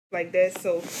like that.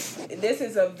 So this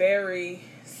is a very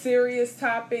serious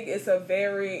topic. It's a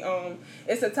very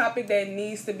it's a topic that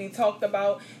needs to be talked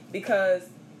about because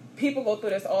people go through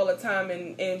this all the time,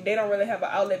 and they don't really have an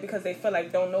outlet because they feel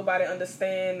like don't nobody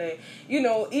understand. And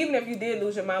even if you did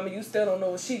lose your mama, you still don't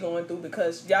know what she going through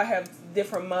because y'all have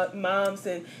different moms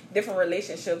and different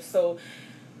relationships. So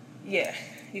yeah,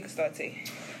 you can start T.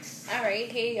 All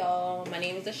right, hey y'all. My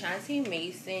name is Ashanti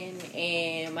Mason,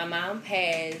 and my mom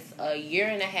passed a year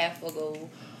and a half ago.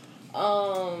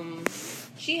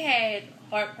 She had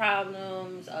heart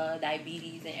problems,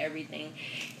 diabetes, and everything.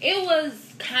 It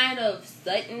was kind of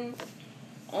sudden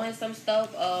on some stuff.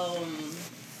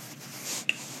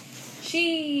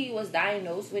 She was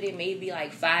diagnosed with it maybe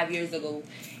like 5 years ago,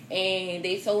 and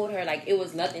they told her like it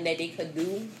was nothing that they could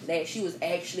do. That she was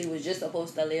just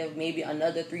supposed to live maybe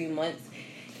another 3 months.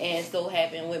 And so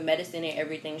happened with medicine and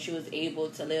everything, she was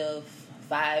able to live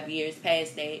 5 years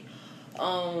past that.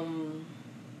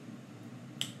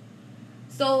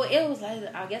 So it was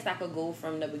like, I guess I could go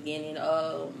from the beginning.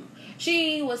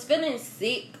 She was feeling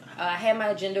sick. I had my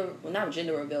not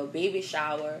gender reveal, baby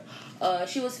shower.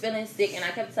 She was feeling sick, and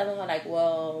I kept telling her like,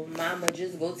 well, mama,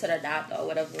 just go to the doctor or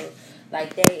whatever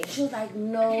like that. And she was like,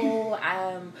 no,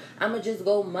 I'm gonna just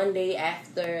go Monday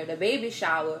after the baby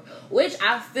shower, which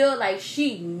I feel like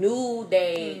she knew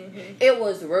that it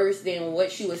was worse than what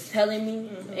she was telling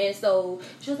me. And so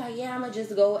she was like, yeah, I'm gonna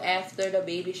just go after the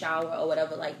baby shower or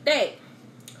whatever like that.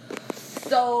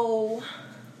 So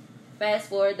fast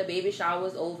forward, the baby shower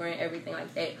was over and everything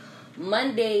like that.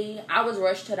 Monday, I was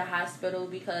rushed to the hospital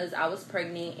because I was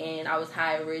pregnant and I was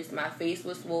high risk. My face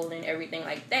was swollen, everything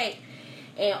like that.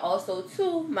 And also,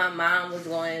 too, my mom was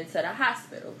going to the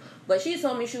hospital. But she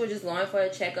told me she was just going for a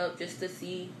checkup just to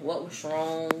see what was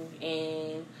wrong.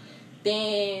 And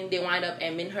then they wind up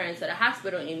admitting her into the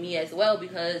hospital and me as well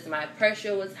because my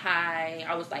pressure was high.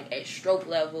 I was like at stroke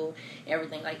level,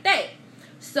 everything like that.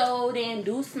 So they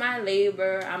induced my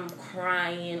labor. I'm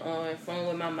crying on the phone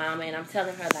with my mama, and I'm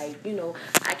telling her, like,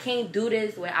 I can't do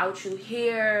this without you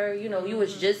here. You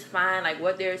was just fine, like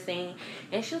what they're saying.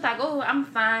 And she was like, oh, I'm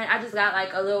fine. I just got,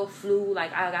 like, a little flu.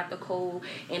 Like, I got the cold,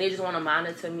 and they just want to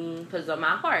monitor me because of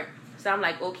my heart. So I'm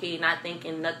like, okay, not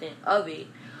thinking nothing of it.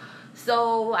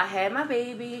 So I had my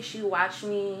baby. She watched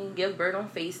me give birth on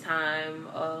FaceTime.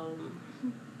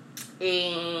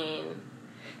 And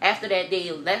after that,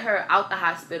 they let her out the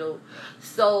hospital.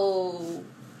 So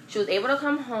she was able to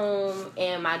come home,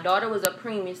 and my daughter was a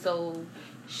preemie, so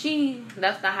she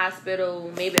left the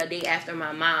hospital maybe a day after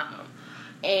my mom.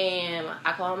 And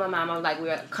I called my mom. I was like,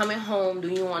 we're coming home. Do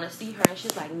you want to see her? And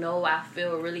she's like, no, I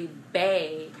feel really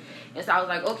bad. And so I was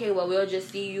like, okay, well, we'll just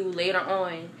see you later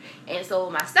on. And so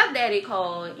my stepdaddy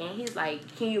called, and he's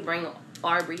like, can you bring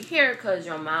Aubrey here? Because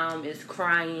your mom is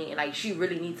crying. Like, she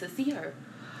really needs to see her.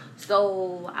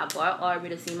 So I brought Aubrey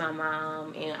to see my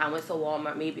mom, and I went to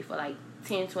Walmart maybe for like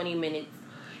 10, 20 minutes.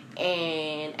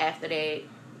 And after that,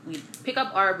 we pick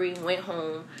up Aubrey, went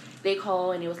home. They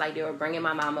called, and it was like they were bringing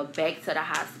my mama back to the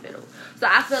hospital. So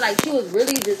I feel like she was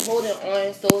really just holding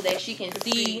on so that she can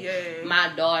see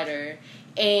my daughter.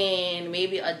 And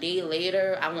maybe a day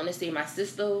later, I want to say my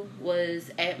sister was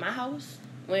at my house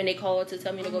when they called to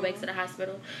tell me to go back to the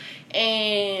hospital.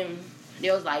 And they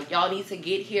was like, y'all need to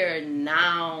get here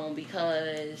now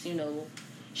because,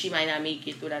 she might not make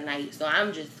it through the night. So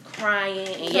I'm just crying.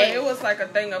 And so it was like a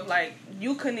thing of like,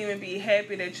 you couldn't even be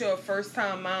happy that you're a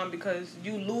first-time mom because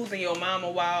you losing your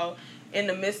mama while in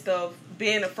the midst of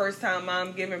being a first-time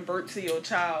mom giving birth to your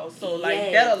child. So,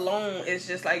 like, that alone is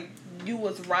just like you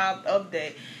was robbed of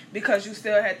that because you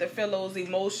still had to feel those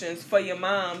emotions for your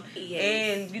mom.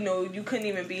 And, you couldn't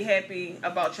even be happy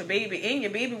about your baby. And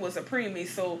your baby was a preemie,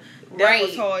 so that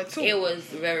was hard, too. It was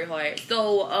very hard.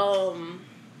 So,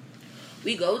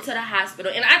 we go to the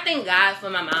hospital. And I thank God for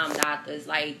my mom doctors.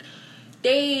 Like,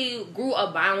 they grew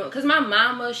a bond because my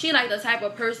mama, she like the type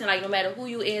of person, like, no matter who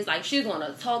you is, like, she's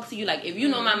gonna talk to you. Like, if you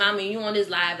know my mama and you on this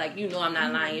live, like, I'm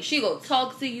not lying. She go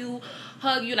talk to you,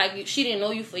 hug you, like she didn't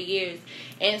know you for years.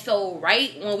 And so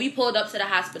right when we pulled up to the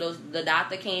hospital, the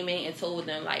doctor came in and told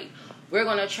them, like, we're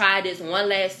gonna try this one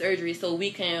last surgery so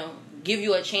we can give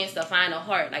you a chance to find a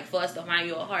heart, like, for us to find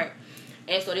you a heart.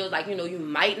 And so they was like, you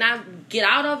might not get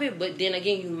out of it, but then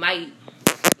again,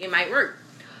 it might work.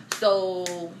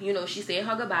 So, she said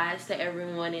her goodbyes to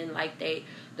everyone, and like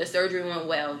the surgery went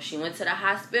well. She went to the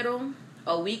hospital.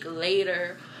 A week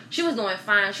later, she was doing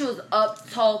fine. She was up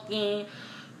talking,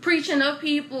 preaching to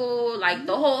people. Like,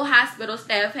 the whole hospital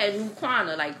staff had new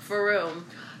Kwana, like, for real.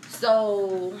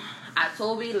 So,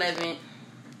 October 11th,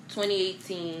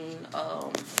 2018,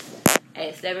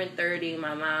 at 7:30,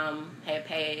 my mom had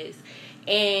passed.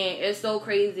 And it's so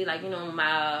crazy. Like, you know,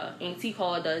 my auntie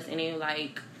called us and they were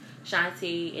like,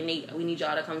 Shanti, and we need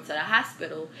y'all to come to the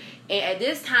hospital. And at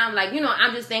this time, like, you know,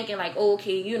 I'm just thinking like, oh,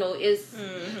 okay, you know, it's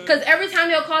because every time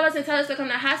they'll call us and tell us to come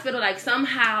to the hospital, like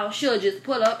somehow she'll just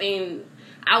pull up and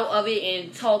out of it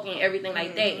and talk and everything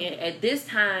like that. And at this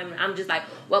time, I'm just like,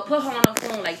 well, put her on the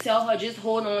phone, like tell her just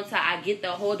hold on until I get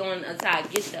there, hold on until I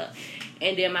get there.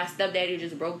 And then my stepdaddy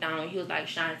just broke down. He was like,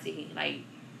 Shanti, like,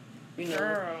 you know,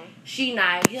 Girl. she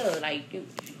not here. Like,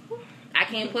 I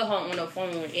can't put her on the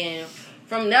phone. And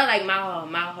from there, like, my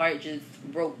heart just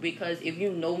broke. Because if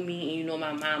you know me and you know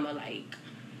my mama, like,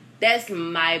 that's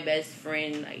my best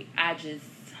friend. Like,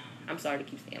 I'm sorry to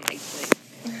keep saying like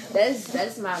that.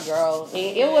 That's my girl.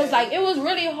 And it was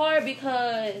really hard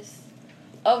because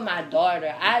of my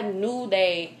daughter. I knew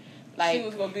that, like, she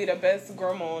was gonna be the best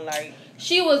grandma, like,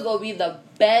 she was going to be the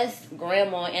best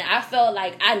grandma. And I felt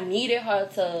like I needed her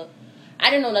to...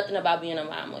 I didn't know nothing about being a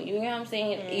mama. You know what I'm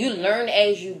saying? You learn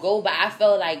as you go. But I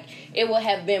felt like it would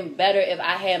have been better if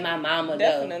I had my mama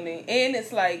there. Definitely. And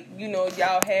it's like, you know,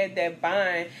 y'all had that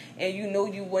bind. And you know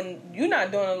you're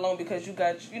not doing it alone because you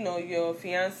got, you know, your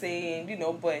fiance. And, you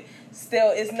know, but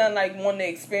still, it's not like wanting to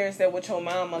experience that with your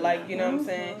mama. Like, you know what I'm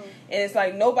saying? And it's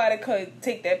like nobody could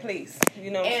take that place.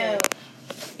 You know what I'm saying?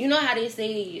 You know how they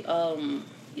say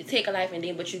you take a life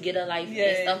but you get a life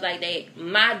and stuff like that.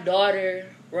 My daughter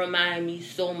remind me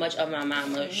so much of my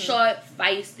mama. Short,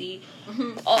 feisty,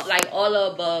 all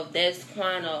above. That's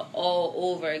Quana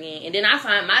all over again. And then I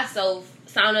find myself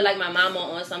sounding like my mama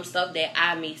on some stuff that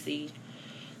I may see.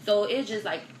 So it's just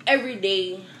like every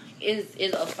day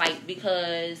is a fight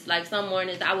because like some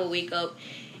mornings I will wake up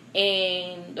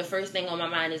and the first thing on my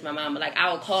mind is my mama. Like, I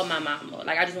will call my mama.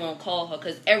 Like, I just want to call her.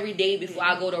 Because every day before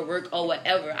I go to work or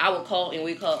whatever, I will call and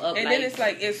wake her up. And then it's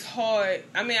like, it's hard.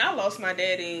 I mean, I lost my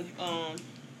daddy.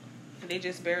 They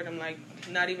just buried him, like,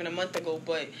 not even a month ago.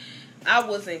 But I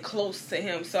wasn't close to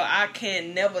him. So I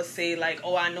can never say, like,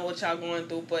 oh, I know what y'all going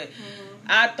through. But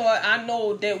I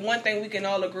know that one thing we can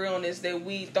all agree on is that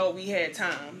we thought we had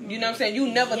time. You know what I'm saying? You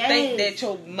never think that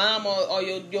your mama or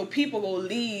your people will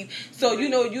leave. So, you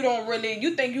know, you don't really,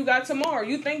 you think you got tomorrow.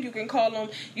 You think you can call them,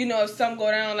 you know, if something go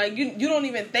down. Like, you don't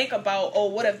even think about, oh,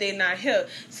 what if they not here?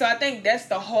 So I think that's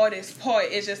the hardest part.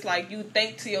 It's just like you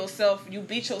think to yourself, you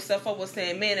beat yourself up with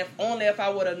saying, man, if I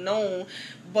would have known.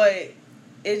 But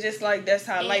it's just like that's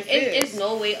how life is. It's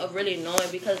no way of really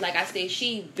knowing because, like I said,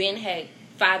 she been had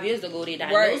 5 years ago they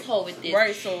diagnosed her with this.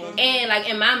 Right, so and like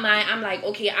in my mind I'm like,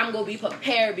 okay, I'm gonna be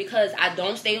prepared because I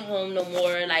don't stay home no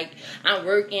more. Like I'm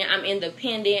working, I'm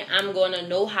independent, I'm gonna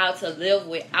know how to live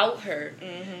without her.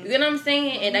 You know what I'm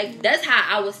saying? And like that's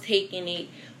how I was taking it,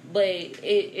 but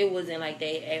it wasn't like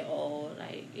that at all.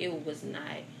 Like it was not.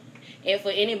 And for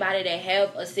anybody that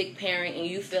have a sick parent and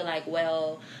you feel like,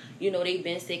 well, you know, they've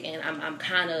been sick and I'm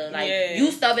kind of like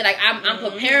used to it. Like I'm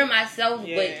preparing myself,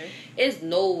 but it's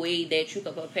no way that you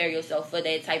can prepare yourself for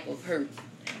that type of hurt.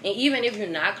 And even if you're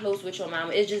not close with your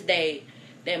mama, it's just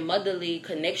that motherly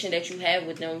connection that you have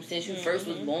with them since you first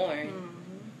was born.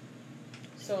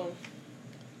 So,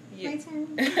 My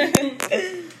turn.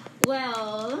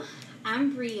 Well,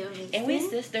 I'm Bria Mason. And we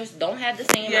sisters don't have the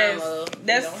same mama.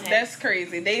 That's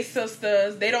crazy. They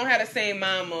sisters. They don't have the same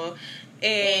mama.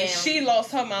 And she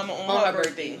lost her mama on her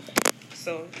birthday.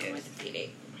 So, I want to see that.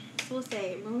 So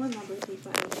sad. Ruin my birthday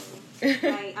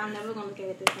forever. Like, I'm never going to look at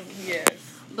it the same.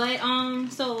 Yes. But,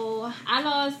 so, I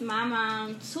lost my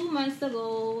mom 2 months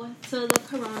ago to the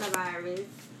coronavirus.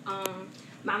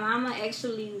 My mama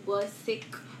actually was sick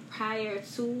prior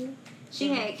to. She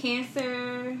had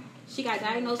cancer. She got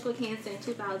diagnosed with cancer in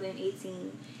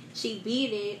 2018. She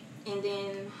beat it. And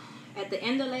then, at the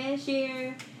end of last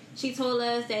year, she told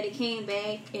us that it came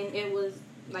back and it was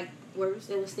like worse.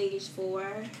 It was stage 4.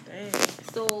 Dang.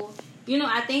 So, you know,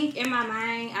 I think in my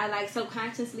mind I like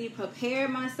subconsciously prepare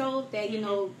myself that, you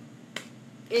know,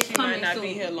 it's she coming might not soon.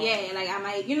 Be here long. Yeah, like I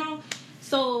might, you know.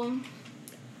 So,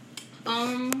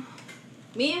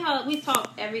 me and her, we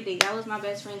talk every day. That was my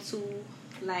best friend too.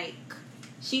 Like,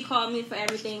 she called me for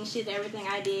everything. She did everything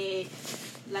I did.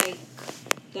 Like,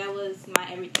 that was my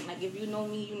everything. Like, if you know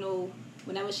me, you know.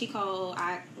 Whenever she called,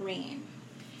 I ran.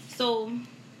 So,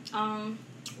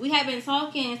 we have been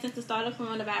talking since the start of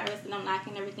coronavirus, and I'm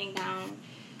knocking everything down.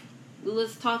 We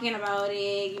was talking about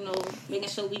it, you know, making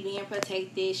sure we being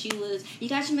protected. She was, you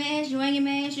got your mask, you wearing your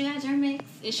mask, you got Germ-X.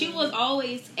 And she was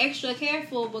always extra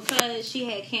careful because she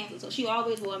had cancer, so she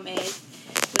always wore a mask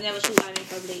whenever she was out in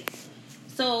public.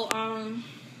 So,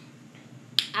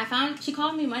 she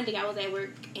called me Monday. I was at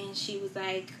work, and she was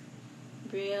like,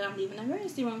 Bria, I'm leaving the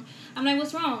emergency room. I'm like,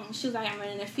 what's wrong? She was like, I'm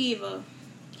running a fever.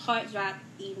 Heart dropped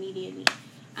immediately.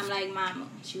 I'm like, Mama.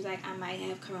 She was like, I might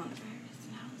have coronavirus.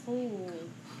 And I was like,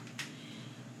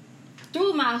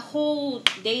 through my whole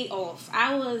day off,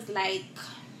 I was like,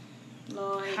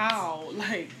 Lord. How?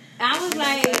 Like, I was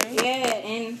like, yeah,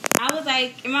 and I was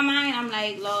like, in my mind, I'm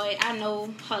like, Lord, I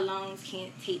know her lungs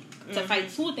can't take to fight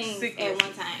two things at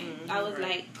one time. I was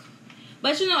like,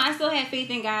 but you know, I still had faith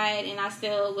in God, and I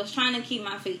still was trying to keep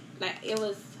my faith. Like, it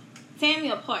was tearing me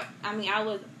apart. I mean, I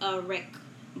was a wreck,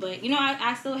 but you know,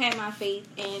 I still had my faith,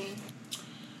 and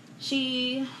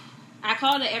I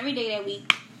called her every day that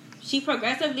week. She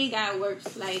progressively got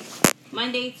worse. Like,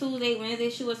 Monday, Tuesday,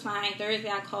 Wednesday, she was fine. Thursday,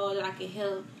 I called her. I could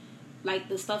hear, like,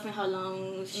 the stuff in her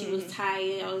lungs. She was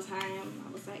tired all the time.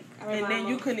 I was like, and then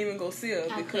you couldn't even go see her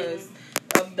because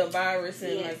of the virus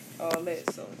and, like, all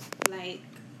that. So, like,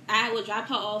 I would drop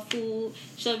her off food.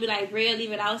 She'll be like, Bria,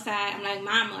 leave it outside. I'm like,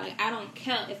 Mama, like, I don't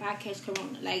care if I catch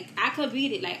corona. Like, I could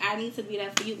beat it. Like, I need to be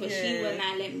there for you. But she would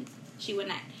not let me. She would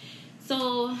not.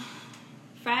 So,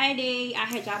 Friday, I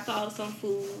had dropped her off some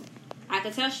food. I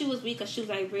could tell she was weak because she was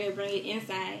like, Bria, bring it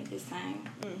inside this time.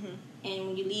 And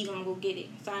when you leave, I'm going to go get it.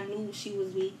 So I knew she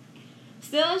was weak.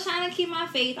 Still trying to keep my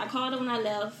faith. I called her when I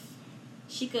left.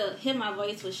 She could hear my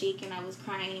voice was shaking. I was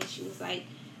crying. She was like,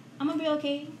 I'm going to be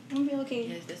okay. I'm going to be okay.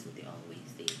 Yes, that's what they always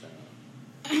say.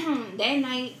 That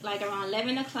night, like around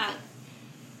 11 o'clock,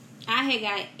 I had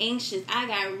got anxious. I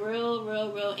got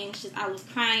real anxious. I was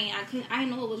crying. I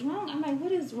didn't know what was wrong. I'm like,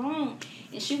 what is wrong?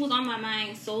 And she was on my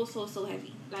mind so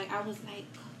heavy. Like, I was like,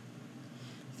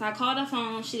 so I called her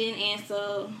phone. She didn't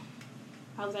answer.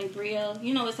 I was like, Bria,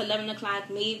 you know, it's 11 o'clock.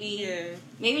 Maybe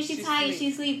she's tired.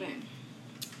 She's sleeping.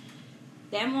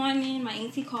 That morning, my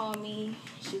auntie called me.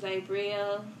 She was like,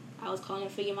 Bria, I was calling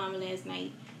for your mama last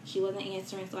night. She wasn't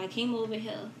answering. So I came over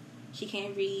here. She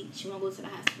can't read. She want to go to the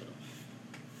hospital.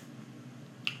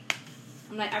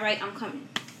 I'm like, all right, I'm coming.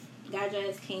 God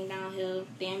just came down here.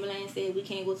 The ambulance said we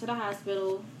can't go to the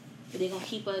hospital, but they're going to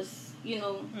keep us, you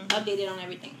know, updated on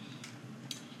everything.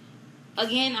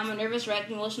 Again, I'm a nervous wreck,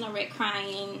 emotional wreck,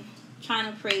 crying,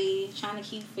 trying to pray, trying to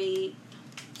keep faith.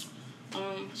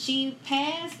 She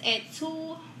passed at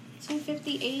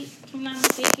 2:58, if I'm not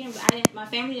mistaken, but my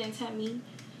family didn't tell me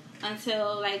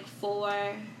until like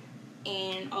 4,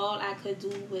 and all I could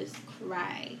do was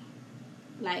cry.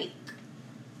 Like,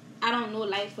 I don't know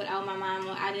life without my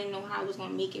mama. I didn't know how I was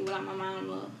going to make it without my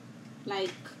mama.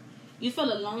 Like, you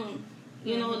feel alone.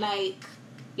 You know, like,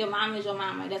 your mom is your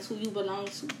mama. That's who you belong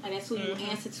to. And that's who you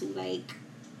answer to. Like,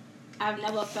 I've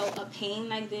never felt a pain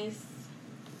like this.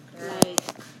 Like,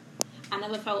 I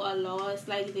never felt a loss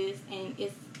like this. And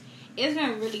it's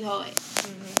been really hard.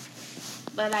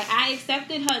 But, like, I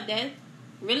accepted her death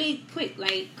really quick.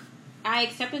 Like, I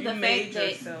accepted the fact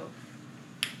that...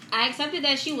 I accepted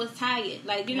that she was tired.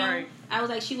 Like, you know, I was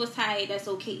like, she was tired. That's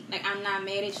okay. Like, I'm not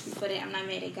mad at you for that. I'm not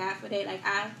mad at God for that. Like,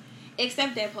 I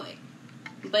accept that part.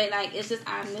 But, like, it's just,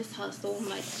 I miss her so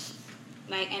much.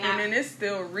 Like, and then it's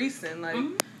still recent. Like,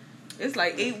 it's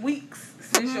like 8 weeks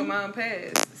since your mom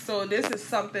passed. So, this is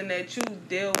something that you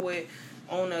deal with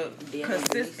on a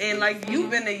consistent... And, like,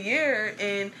 you've been a year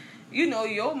and, you know,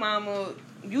 your mama,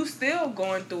 you still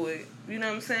going through it. You know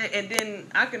what I'm saying? And then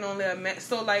I can only imagine...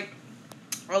 So, like...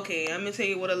 Okay, I'm gonna tell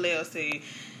you what Alea said.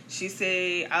 She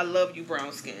said, I love you,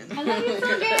 brown skin. I love you too,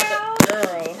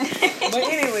 girl. But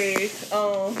anyways,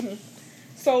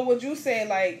 so would you say,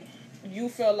 like, you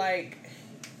feel like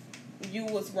you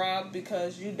was robbed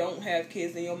because you don't have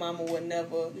kids and your mama would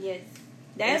never... Yes.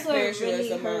 That's what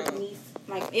really hurt me.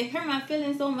 Like, it hurt my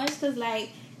feelings so much because, like,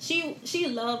 she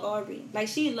loved Aubrey. Like,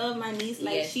 she loved my niece.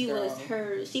 Like, she was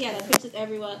her. She had her pictures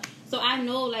everywhere. So I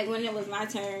know, like, when it was my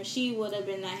turn, she would have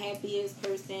been the happiest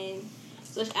person.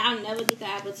 So I'll never get the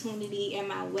opportunity at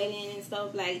my wedding and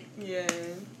stuff. Like,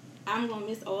 I'm going to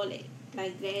miss all that.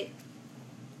 Like, that.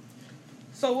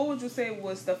 So what would you say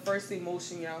was the first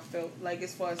emotion y'all felt? Like,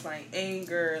 as far as, like,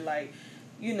 anger, like,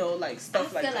 you know, like,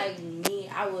 stuff like that. I feel like me,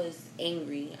 I was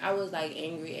angry. I was, like,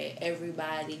 angry at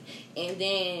everybody. And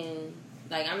then...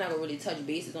 Like, I'm not going to really touch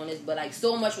bases on this, but, like,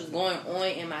 so much was going on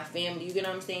in my family. You get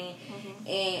what I'm saying?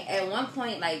 And at one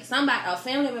point, like, a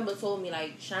family member told me,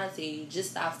 like, Shantae,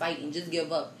 just stop fighting. Just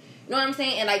give up. You know what I'm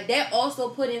saying? And, like, that also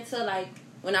put into, like,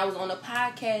 when I was on a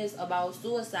podcast about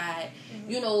suicide,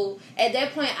 you know, at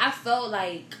that point, I felt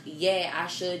like, yeah, I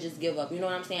should just give up. You know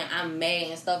what I'm saying? I'm mad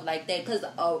and stuff like that. Because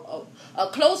a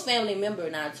close family member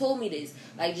now told me this.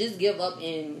 Like, just give up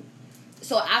and...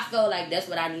 So I felt like that's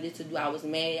what I needed to do. I was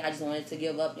mad. I just wanted to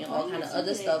give up and all kind of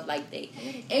other stuff like that.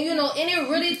 And, you know, and it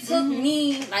really took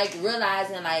me, like,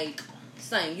 realizing, like,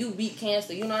 son, you beat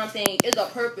cancer. You know what I'm saying? It's a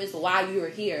purpose why you're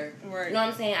here. Right. You know what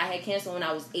I'm saying? I had cancer when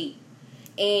I was 8.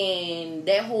 And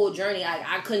that whole journey,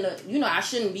 I couldn't, I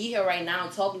shouldn't be here right now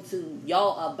talking to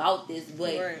y'all about this,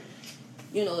 but,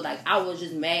 like, I was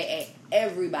just mad at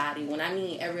everybody. When I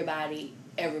mean everybody,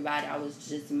 I was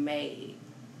just mad.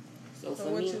 So for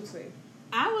what me, you say?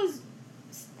 I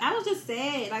was just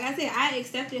sad. Like I said, I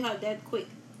accepted her that quick.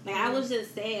 Like, I was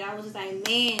just sad. I was just like,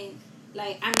 man,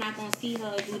 like, I'm not going to see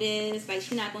her do this. Like,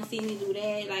 she's not going to see me do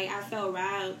that. Like, I felt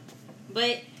robbed.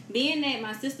 But being that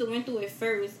my sister went through it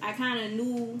first, I kind of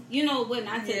knew, what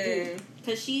not to do.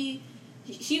 Because she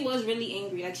was really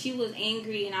angry. Like, she was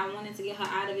angry, and I wanted to get her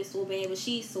out of it so bad, but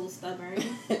she's so stubborn.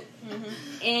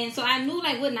 And so I knew,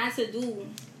 like, what not to do,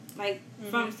 like,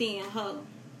 from seeing her.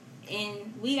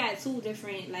 And we got two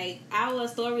different, like, our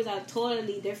stories are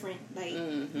totally different. Like,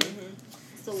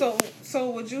 So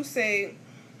would you say...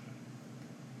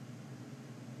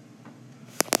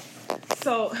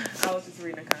 So, I was just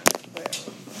reading a comment,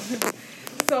 but...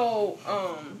 So,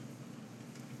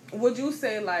 would you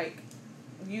say, like,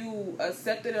 you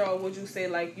accepted it, or would you say,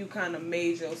 like, you kind of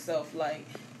made yourself,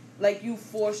 like you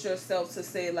forced yourself to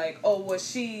say, like, oh, well,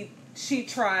 she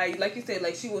tried, like you said,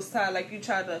 like, she was tired, like, you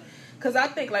tried to... Because I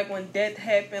think, like, when death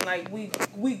happened, like,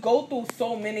 we go through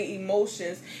so many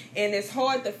emotions, and it's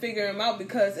hard to figure them out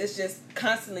because it's just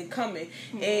constantly coming.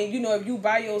 Mm-hmm. And, if you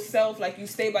by yourself, like, you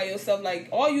stay by yourself, like,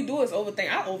 all you do is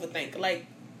overthink. I overthink. Like,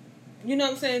 you know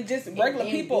what I'm saying? Just regular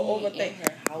people overthink.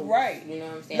 Right. You know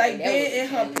what I'm saying? Like, being in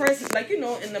her presence, like, in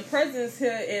the presence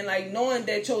here, and, like, knowing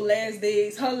that her last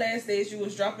days, you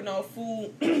was dropping off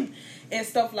food and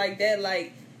stuff like that,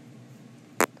 like,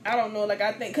 I don't know, like,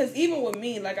 I think, because even with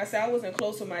me, like I said, I wasn't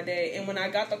close with my dad, and when I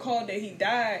got the call that he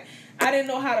died, I didn't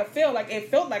know how to feel. Like, it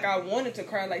felt like I wanted to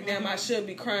cry, like, damn, I should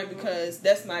be crying because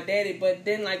that's my daddy, but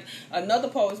then, like, another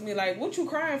part was me, like, what you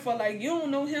crying for? Like, you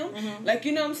don't know him? Like,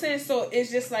 you know what I'm saying? So,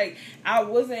 it's just, like, I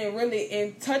wasn't really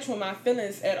in touch with my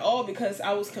feelings at all because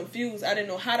I was confused. I didn't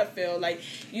know how to feel, like,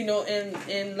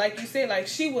 and like you said, like,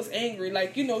 she was angry,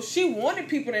 like, she wanted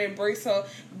people to embrace her,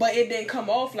 but it didn't come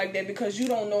off like that because you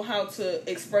don't know how to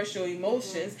express your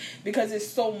emotions because it's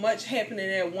so much happening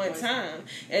at one time.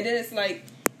 And then it's like,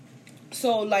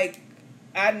 so, like,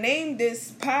 I named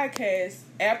this podcast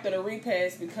after the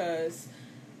repass because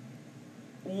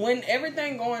when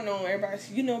everything going on, everybody's,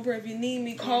 bro, if you need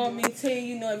me, call me, tell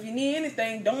you, if you need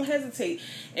anything, don't hesitate.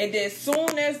 And then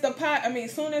soon as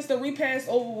the repass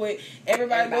over with,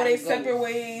 everybody go their separate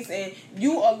ways, and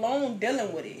you alone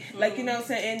dealing with it. Like, you know what I'm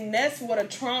saying? And that's what a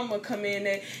trauma come in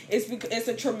at. It's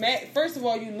a traumatic, first of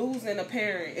all, you losing a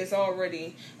parent is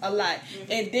already a lot.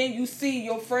 And then you see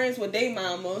your friends with their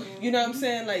mama, you know what I'm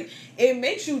saying? Like, it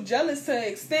makes you jealous to an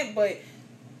extent, but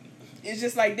it's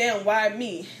just like, damn, why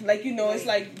me? Like, it's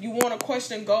like you want to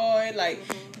question God. Like,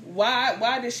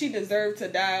 why did she deserve to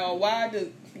die? Or why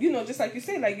did, just like you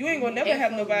said, like, you ain't gonna never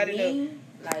have nobody to...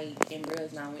 Like, and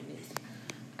Brill's not with this.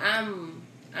 I'm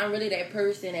really that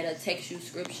person that'll text you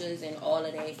scriptures and all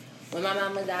of that. When my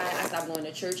mama died, I stopped going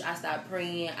to church. I stopped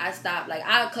praying.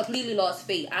 I completely lost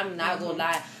faith. I'm not gonna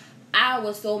lie. I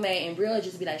was so mad, and Brill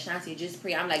just be like, Shanti, just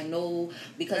pray. I'm like, no,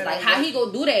 because, like, how he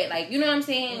go do that? Like, you know what I'm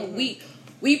saying?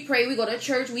 We pray, we go to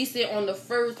church, we sit on the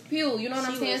first pew, you know what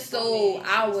I'm saying? So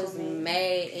I was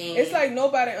mad. And it's like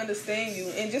nobody understand you.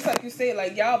 And just like you said,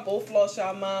 like, y'all both lost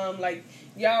y'all mom, like,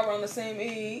 y'all around the same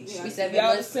age. We 7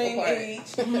 y'all months the same apart.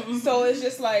 age. So it's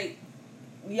just like,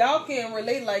 y'all can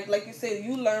relate, like you said,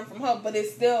 you learn from her, but it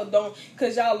still don't,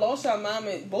 because y'all lost your mom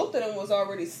and both of them was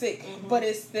already sick, but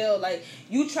it's still like,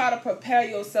 you try to prepare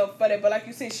yourself for that, but like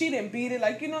you said, she didn't beat it,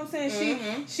 like, you know what I'm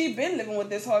saying, she been living with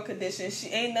this heart condition, she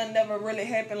ain't nothing ever really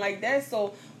happened like that,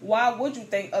 so why would you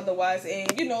think otherwise?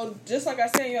 And just like I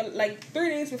said, like 3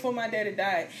 days before my daddy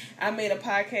died, I made a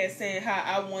podcast saying how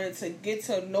I wanted to get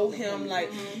to know him,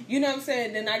 like, you know what I'm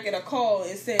saying, then I get a call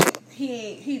and said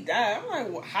he died. I'm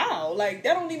like, well, how? Like,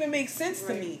 that don't even make sense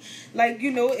to me. Like,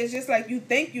 it's just like, you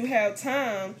think you have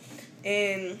time,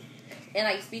 and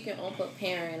like, speaking on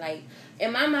preparing, like,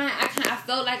 in my mind, I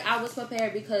felt like I was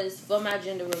prepared because for my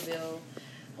gender reveal,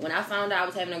 when I found out I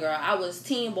was having a girl, I was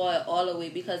teen boy all the way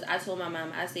because I told my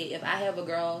mom, I said, if I have a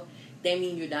girl, that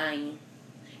means you're dying.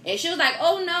 And she was like,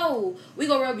 oh no, we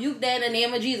gonna rebuke that in the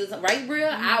name of Jesus. Right, Bria?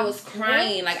 I was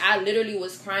crying. Like, I literally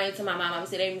was crying to my mom.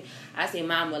 I said,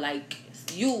 Mama, like,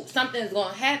 something's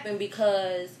gonna happen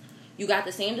because you got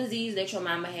the same disease that your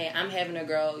mama had. I'm having a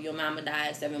girl. Your mama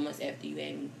died 7 months after you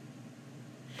had me.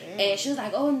 And she was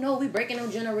like, oh no, we breaking no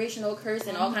generational curse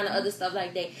and all kind of other stuff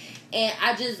like that. And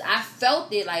I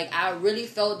felt it, like, I really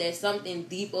felt that something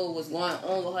deeper was going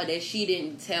on with her that she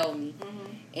didn't tell me.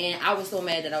 And I was so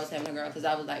mad that I was having a girl because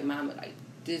I was like, Mama, like,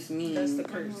 this means... That's the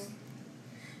curse.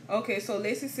 Okay, so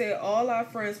Lacey said all our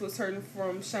friends was hurting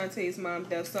from Shantae's mom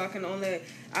death, so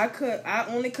I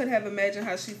only could have imagined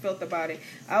how she felt about it.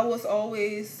 I was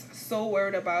always so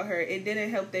worried about her. It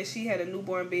didn't help that she had a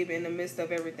newborn baby in the midst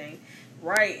of everything.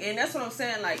 Right, and that's what I'm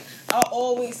saying. Like, I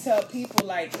always tell people,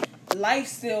 like, life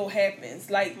still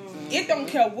happens. Like, it don't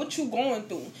care what you going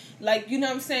through. Like, you know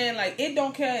what I'm saying? Like, it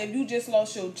don't care if you just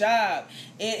lost your job.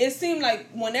 And it seemed like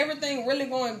when everything really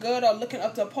going good or looking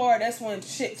up to par, that's when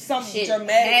something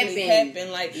dramatically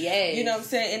happen. Like, yes. You know what I'm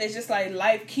saying? And it's just like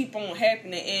life keep on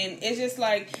happening. And it's just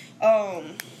like,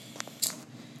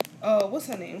 what's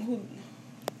her name?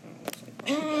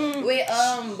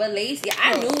 But Lacey,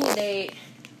 I knew that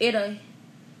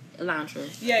Elantra.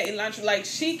 Yeah, Elantra. Like,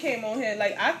 she came on here,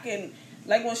 like,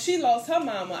 like, when she lost her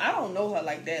mama, I don't know her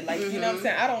like that. Like, you know what I'm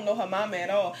saying? I don't know her mama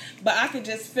at all. But I could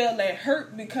just feel that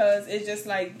hurt because it's just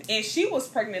like, and she was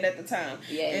pregnant at the time.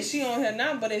 Yes. And she on here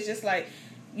now, but it's just like,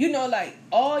 you know, like,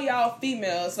 all y'all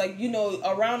females, like, you know,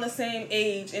 around the same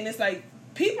age, and it's like,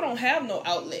 people don't have no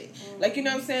outlet. Like, you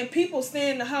know what I'm saying? People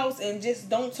stay in the house and just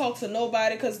don't talk to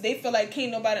nobody because they feel like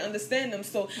can't nobody understand them.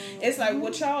 So it's like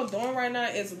what y'all doing right now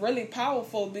is really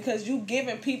powerful because you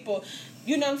giving people,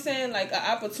 you know what I'm saying, like an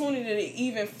opportunity to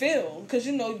even feel. Because,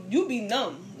 you know, you be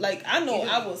numb. Like, I know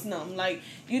I was numb. Like,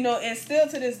 you know, and still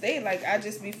to this day, like, I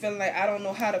just be feeling like I don't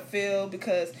know how to feel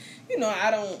because, you know,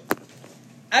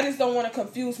 I just don't want to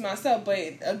confuse myself, but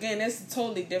again, it's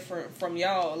totally different from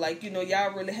y'all. Like, you know,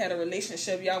 y'all really had a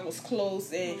relationship, y'all was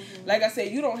close, and like I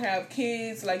said, you don't have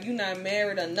kids, like, you're not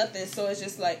married or nothing, so it's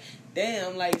just like,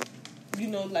 damn, like, you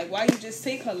know, like, why you just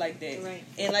take her like that? Right.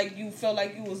 And, like, you felt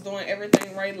like you was doing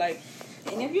everything right, like.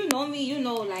 And if you know me, you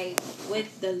know, like,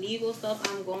 with the legal stuff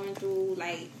I'm going through,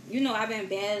 like, you know, I've been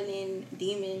battling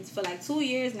demons for, like, 2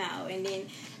 years now, and then,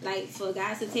 like, for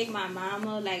guys to take my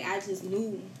mama, like, I just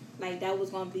knew. Like, that was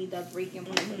going to be the breaking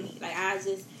point for me. Like, I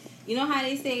just, you know how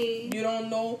they say... You don't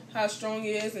know how strong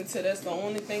it is until that's the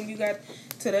only thing you got,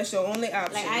 till that's your only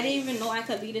option. Like, I didn't even know I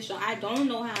could be this strong. I don't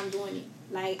know how I'm doing it.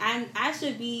 Like, I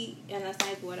should be in a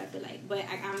psych ward, I feel like. But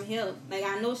I'm healed. Like,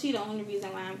 I know she the only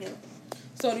reason why I'm healed.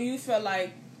 So, do you feel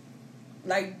like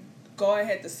God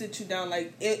had to sit you down?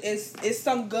 Like, it's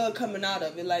some good coming out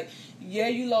of it. Like, yeah,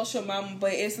 you lost your mama,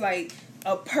 but it's like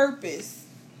a purpose.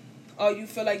 Or you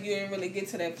feel like you didn't really get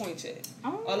to that point yet?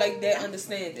 Or like that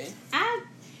understanding? I'm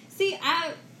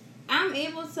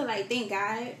able to like thank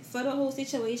God for the whole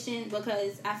situation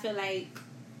because I feel like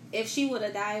if she would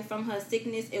have died from her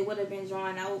sickness, it would have been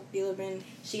drawn out. It would have been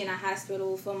she in a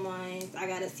hospital for months. I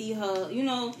gotta see her, you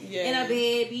know, in a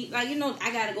bed. Like, you know,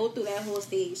 I gotta go through that whole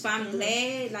stage. So I'm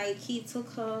glad like he took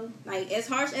her. Like, as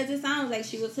harsh as it sounds, like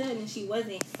she was hurt and she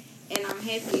wasn't. And I'm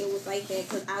happy it was like that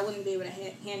because I wouldn't be able to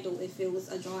handle if it was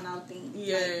a drawn-out thing.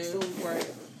 Yeah, like, so, right.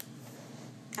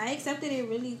 I accepted it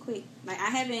really quick. Like, I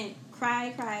haven't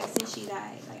cried since she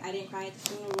died. Like, I didn't cry at the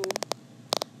funeral.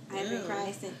 I haven't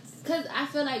cried since. Because I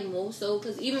feel like more so,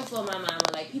 because even for my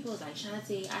mama, like, people was like,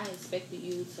 Shantae, I expected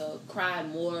you to cry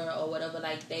more or whatever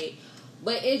like that.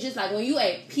 But it's just like when you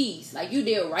at peace, like you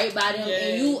did right by them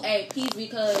and you at peace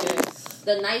because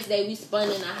the nights that we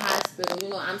spent in the hospital, you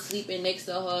know, I'm sleeping next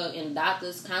to her and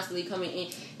doctors constantly coming in.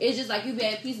 It's just like you be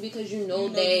at peace because you know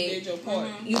that you did your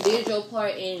part. You did your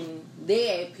part and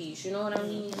they at peace. You know what I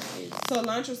mean? So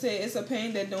Lantra said it's a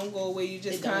pain that don't go away. You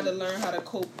just kind of learn how to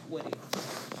cope with it.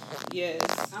 Yes.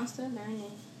 I'm still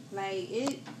learning. Like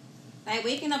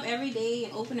waking up every day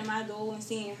and opening my door and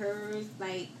seeing hers,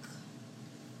 like,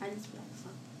 I just feel like,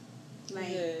 fuck.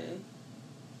 Like,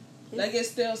 like, it's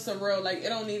still surreal. Like, it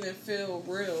don't even feel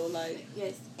real. Like,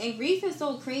 yes. And grief is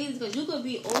so crazy because you could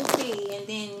be okay and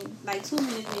then, like, 2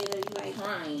 minutes later, you like,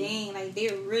 crying. Dang, like,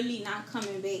 they're really not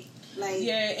coming back. Like,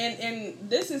 yeah, and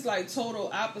this is, like,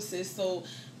 total opposite. So,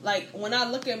 like, when I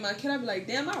look at my kid, I be like,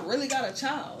 damn, I really got a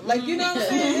child. Like, you know what I'm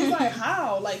saying? It's like,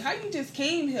 how? Like, how you just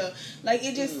came here? Like,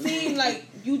 it just seemed like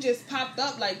you just popped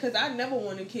up. Like, because I never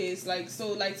wanted kids. Like,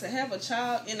 so, like, to have a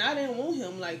child, and I didn't want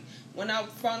him. Like, when I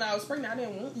found out I was pregnant, I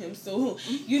didn't want him. So,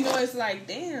 you know, it's like,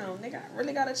 damn, nigga, I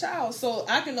really got a child. So,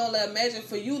 I can only imagine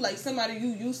for you, like, somebody you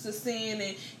used to seeing,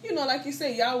 and, you know, like you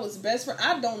said, y'all was best friends.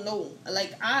 I don't know.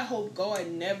 Like, I hope God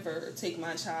never take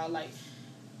my child, like,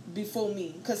 before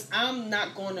me, because I'm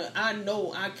not gonna, I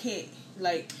know I can't,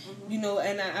 like, you know,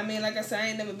 and I mean, like I said, I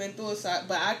ain't never been through it,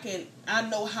 but I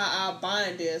know how our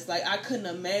bond is. Like, I couldn't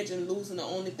imagine losing the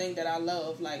only thing that I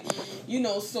love, like, you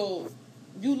know. So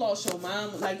you lost your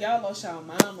mama, like, y'all lost your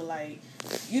mama, like,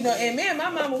 you know, and me and my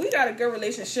mama, we got a good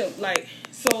relationship, like,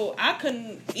 so I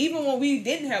couldn't, even when we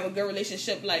didn't have a good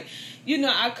relationship, like, you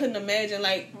know, I couldn't imagine,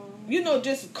 like, you know,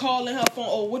 just calling her phone,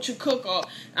 or what you cook, or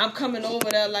I'm coming over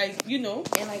there, like, you know.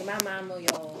 And, like, my mama,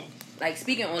 y'all, like,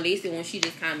 speaking on Lacey when she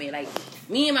just commented, like,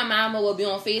 me and my mama would be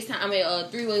on FaceTime. I mean,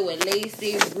 three-way with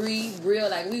Lacey, Bree, Real.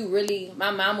 Like,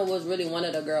 my mama was really one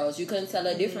of the girls. You couldn't tell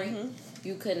her different. Mm-hmm.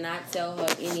 You could not tell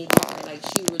her any different. Like,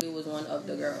 she really was one of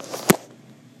the girls.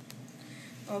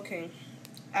 Okay.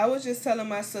 I was just telling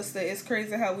my sister, it's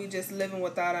crazy how we just living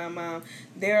without our mom.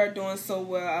 They are doing so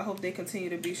well. I hope they continue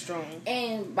to be strong.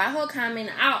 And by her comment,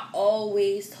 I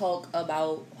always talk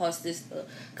about her sister.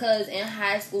 Because in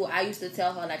high school, I used to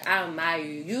tell her, like, I admire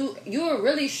you. You're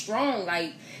really strong.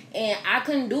 Like, and I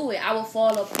couldn't do it. I would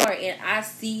fall apart. And I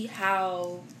see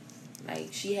how, like,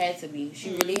 she had to be.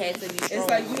 She really had to be strong. It's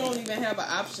like you don't even have an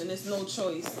option. It's no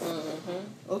choice.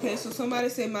 Mm-hmm. Okay, so somebody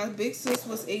said my big sis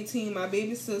was 18, my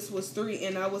baby sis was 3,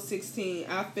 and I was 16.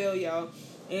 I feel y'all.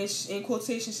 And in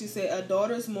quotation, she said, a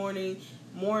daughter's mourning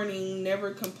never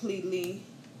completely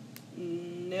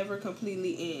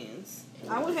ends.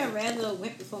 I would have rather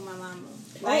went before my mama.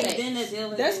 Like, then to deal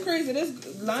with That's this. crazy. This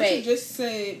Lancha just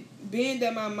said, being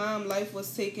that my mom's life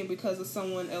was taken because of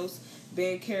someone else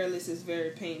being careless is very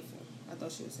painful. I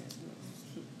thought she was saying something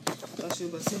else. I thought she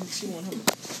was saying she wanted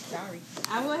her. Sorry.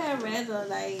 I would have rather,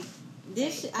 like,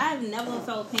 this. I've never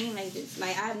felt pain like this.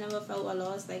 Like, I've never felt a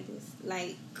loss like this.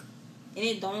 Like, and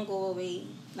it don't go away.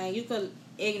 Like, you could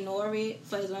ignore it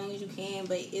for as long as you can,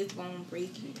 but it's gonna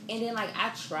break you. And then, like, I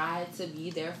tried to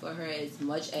be there for her as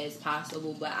much as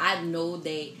possible, but I know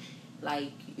that,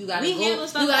 like, you gotta we go. handle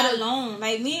stuff alone.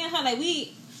 Like, me and her, like,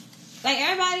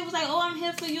 everybody was like, oh, I'm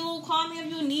here for you. Call me if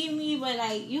you need me. But,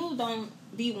 like, you don't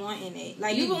be wanting it.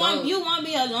 Like, you want to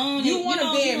be alone. You want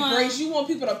to be embraced. You want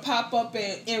people to pop up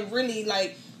and really,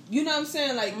 like, you know what I'm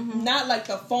saying? Like, not like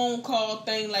the phone call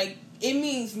thing. Like, it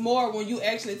means more when you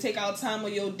actually take out time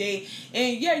of your day.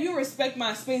 And, yeah, you respect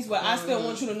my space, but I still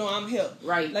want you to know I'm here.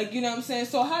 Right. Like, you know what I'm saying?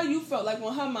 So, how you felt like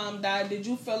when her mom died? Did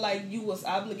you feel like you was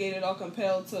obligated or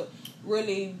compelled to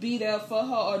really be there for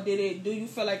her, or do you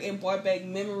feel like it brought back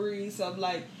memories of,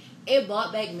 like, it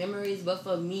brought back memories, but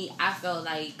for me, I felt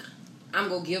like I'm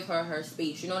gonna give her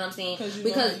space. You know what I'm saying?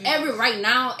 Because right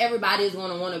now everybody is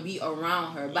gonna want to be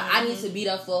around her, but I need to be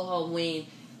there for her when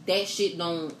that shit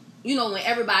don't. You know, when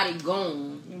everybody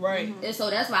gone. Right. And so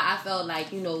that's why I felt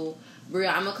like, you know, Bria,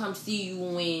 I'm gonna come see you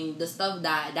when the stuff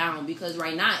died down, because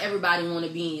right now everybody want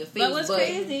to be in your face. But what's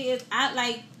crazy is I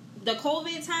like the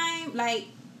COVID time, like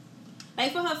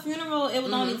for her funeral, it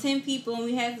was only 10 people and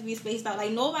we had to be spaced out.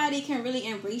 Like, nobody can really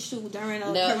embrace you during a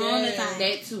corona time.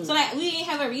 That too. So, like, we didn't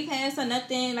have a repast or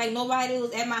nothing. Like, nobody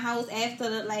was at my house after,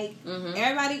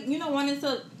 everybody, you know, wanted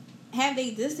to have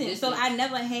their distance. So, I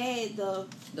never had the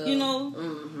you know,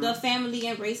 the family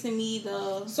embracing me.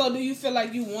 So, do you feel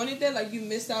like you wanted that? Like, you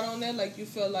missed out on that? Like, you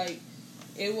feel like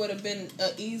it would have been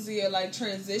an easier, like,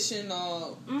 transition,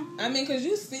 or I mean, because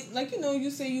you see, like, you know, you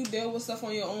say you deal with stuff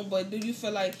on your own, but do you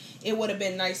feel like it would have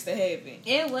been nice to have it?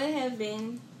 It would have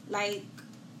been, like,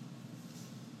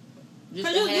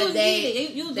 because you need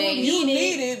it. You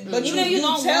need it, but you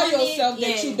tell yourself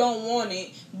that you don't want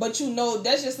it, but you know,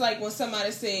 that's just like when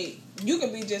somebody say, you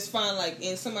can be just fine, like,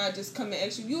 and somebody just come and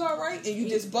ask you alright? And you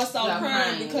just bust out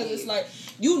crying because it's like,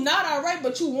 you not alright,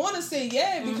 but you want to say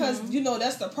because, you know,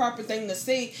 that's the proper thing to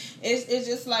say. It's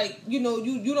just like, you know,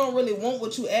 you don't really want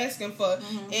what you asking for.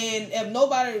 And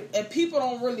if people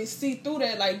don't really see through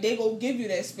that, like, they go give you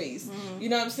that space. You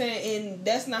know what I'm saying? And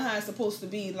that's not how it's supposed to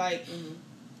be. Like,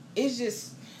 it's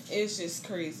just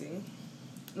crazy.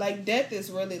 Like, death is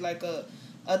really like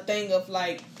a thing of,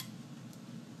 like,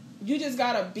 you just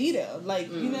gotta be there,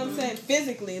 like, you know what I'm saying,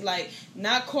 physically, like,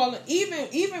 not calling,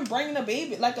 even bringing a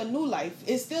baby, like, a new life,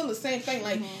 it's still the same thing.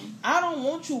 Like, I don't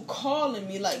want you calling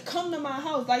me, like, come to my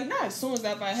house, like, not as soon as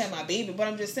I had my baby, but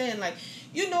I'm just saying, like,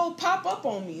 you know, pop up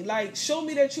on me, like, show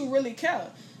me that you really care.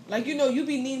 Like, you know, you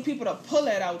be needing people to pull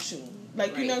that out you,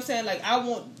 like, you know what I'm saying, like, I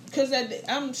want, because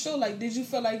I'm sure, like, did you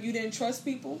feel like you didn't trust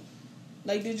people?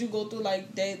 Like, did you go through,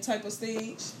 like, that type of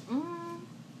stage?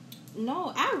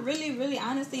 No, I really, really,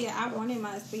 honestly, I wanted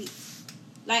my space.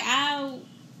 Like, I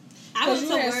because you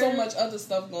had so much other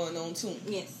stuff going on too.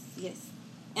 Yes.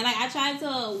 And, like, I tried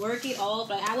to work it off.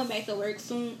 Like, I went back to work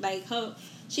soon. Like,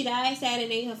 she died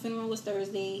Saturday. Her funeral was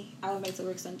Thursday. I went back to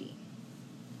work Sunday.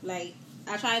 Like,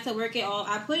 I tried to work it off.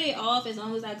 I put it off as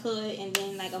long as I could, and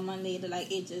then, like, a month later, like,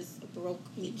 it just broke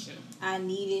me. I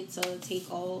needed to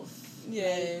take off.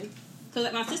 Yeah. Like, because,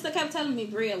 like, my sister kept telling me,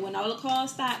 Bria, when all the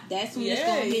calls stop, that's when it's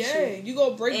going to hit you. You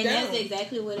go break down. And that's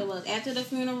exactly what it was. After the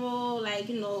funeral, like,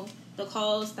 you know, the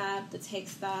calls stopped, the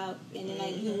text stopped, and then,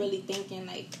 like, you really thinking,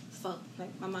 like, fuck,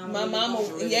 like, my mama,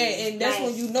 and that's, like,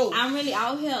 when you know. I'm really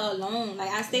out here alone. Like,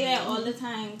 I stay there all the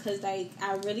time because, like,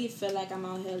 I really feel like I'm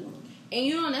out here alone. And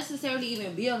you don't necessarily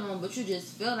even be alone, but you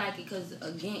just feel like it because,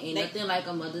 again, ain't nothing like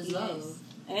a mother's love.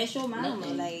 Ask your mama,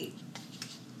 Nothing. like...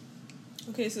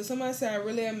 Okay, so somebody said, I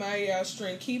really admire y'all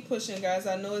strength. Keep pushing, guys.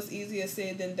 I know it's easier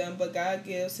said than done, but God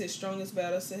gives his strongest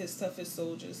battles to his toughest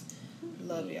soldiers.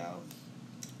 Love y'all.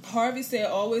 Harvey said,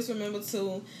 always remember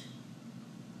to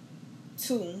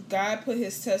God put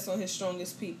his test on his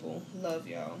strongest people. Love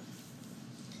y'all.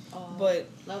 But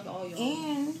love all y'all.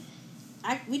 And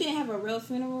we didn't have a real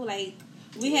funeral. Like,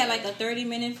 we had like a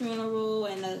 30-minute funeral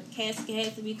and the casket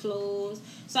had to be closed.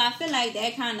 So I feel like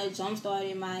that kind of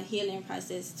jump-started my healing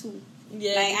process too.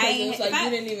 yeah, Like, because it was like you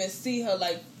didn't even see her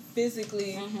like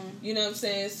physically. You know what I'm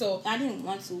saying? So I didn't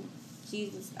want to.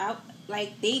 Jesus,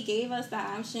 like they gave us the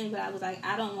option, but I was like,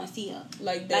 I don't want to see her.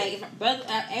 Like that. Like,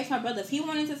 I asked my brother if he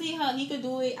wanted to see her, he could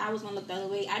do it. I was gonna look the other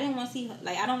way. I didn't want to see her.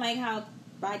 Like, I don't like how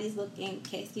bodies look in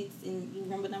caskets, and you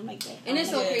remember them like that. And it's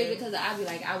so Yeah. crazy because I be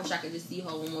like, I wish I could just see her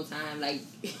one more time, like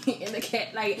in the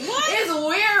cat. Like, What? it's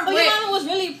weird, Oh, but your mama was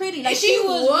really pretty. Like, she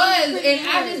was, really pretty. and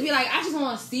I just be like, I just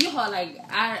want to see her. Like,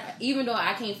 even though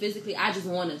I can't physically, I just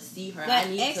want to see her. But I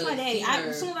need ask to my daddy. see her.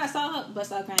 As soon as I saw her,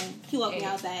 bust out crying. He walked me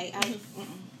outside. I hate it.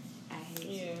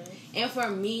 Yeah. And for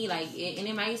me, like, and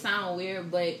it might sound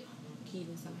weird, but keep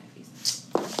even some my face.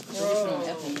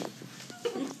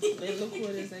 They look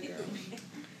what is that girl?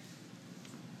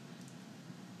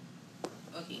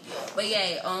 Okay, but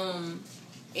yeah,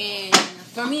 and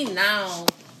for me now,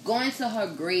 going to her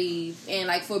grave, and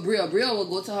like for Brielle will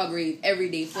go to her grave every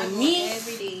day. For me,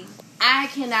 every day. I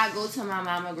cannot go to my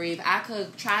mama's grave. I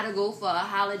could try to go for a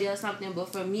holiday or something,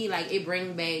 but for me, like, it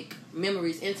brings back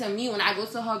memories. And to me, when I go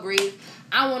to her grave,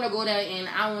 I want to go there and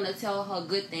I want to tell her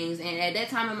good things. And at that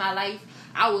time in my life,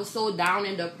 I was so down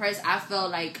and depressed. I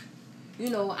felt like, you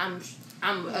know, I'm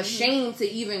ashamed to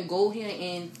even go here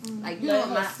and, like, you Let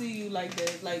know, her see you like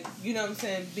that. Like, you know what I'm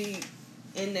saying? Be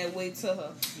in that way to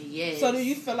her. Yes. So do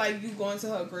you feel like you going to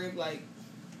her grave, like,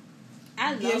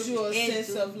 I gives you a it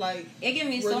sense of, like, it gives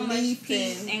me so much relief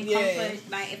peace and yeah. comfort.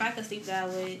 Like, if I could sleep there, I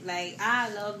would. Like,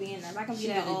 I love being there. If I can be She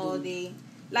there really all do. day.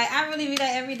 Like, I really be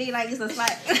there every day like it's a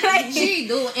slap. Like, She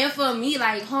do. And for me,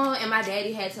 like, her and my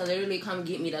daddy had to literally come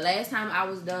get me. The last time I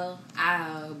was there,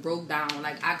 I broke down.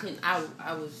 Like, I couldn't, I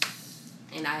was,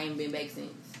 and I ain't been back since.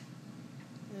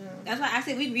 Yeah. that's why I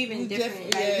said we grieving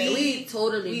different. Like, yeah. We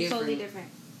totally we different. totally different.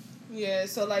 Yeah,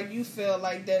 so, like, you feel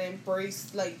like that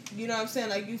embrace, like, you know what I'm saying?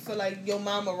 Like, you feel like your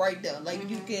mama right there. Like,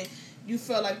 you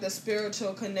feel like the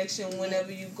spiritual connection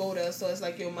whenever you go there. So, it's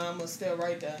like your mama's still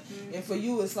right there. And for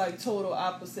you, it's, like, total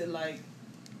opposite. Like,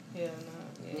 hell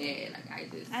no. Yeah,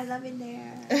 like, I love it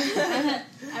there.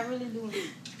 I really do.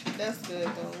 That's good,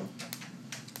 though.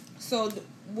 So,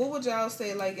 what would y'all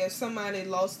say, like, if somebody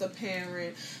lost a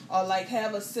parent or, like,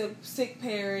 have a sick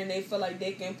parent, they feel like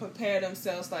they can prepare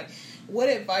themselves, like, what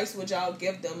advice would y'all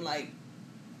give them, like?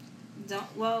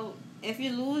 Well, if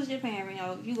you lose your parent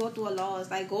or you go through a loss,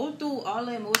 like, go through all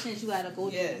the emotions you gotta go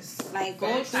through. Like,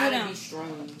 go through try to them. be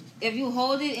strong. If you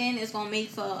hold it in, it's gonna make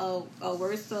for a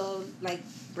worse like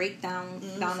breakdown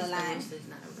down the line.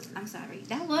 I'm sorry.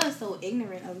 That was so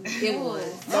ignorant of me. It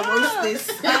was. The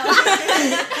worstest.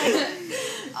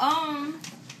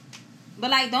 But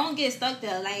like, don't get stuck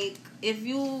there. Like, if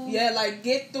you like,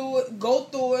 get through it, go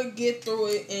through it, get through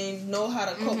it, and know how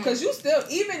to cope. Because you still,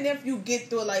 even if you get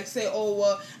through it, like, say, oh,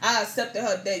 well, I accepted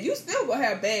her death, you still gonna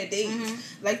have bad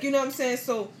days. Like, you know what I'm saying?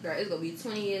 So, girl, it's gonna be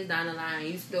 20 years down the line.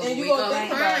 You still and you wake gonna up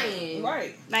think about crying. it.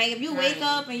 Right. like, if you wake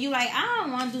up and you like, I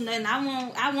don't want to do nothing.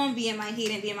 I won't be in my head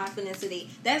and be in my feelings today.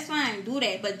 That's fine. Do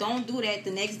that, but don't do that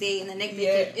the next day and the next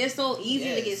day. It's so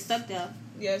easy to get stuck there.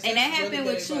 Yes, and that happened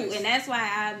really with you, advice. and that's why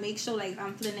I make sure, like,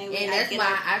 I'm feeling that way. And that's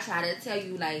why I try to tell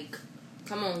you, like,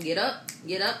 come on, get up,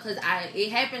 because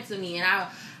it happened to me, and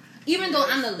even though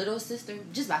I'm the little sister,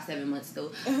 just by 7 months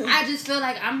though, I just feel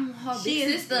like I'm her big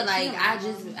sister. Like,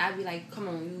 I be like, come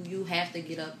on, you have to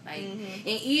get up, like, and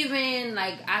even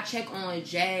like I check on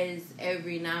Jazz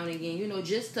every now and again, you know,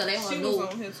 just to let her know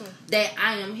that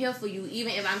I am here for you,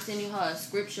 even if I'm sending her a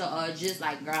scripture or just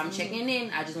like, girl, I'm checking in.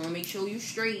 I just want to make sure you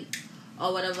straight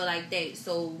or whatever like that.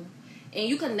 So. And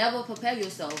you can never prepare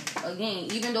yourself. Again,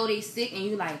 even though they sick and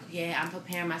you like, yeah, I'm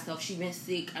preparing myself. She been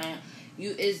sick.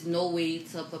 Is no way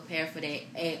to prepare for that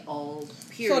at all.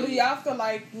 Period. So do y'all feel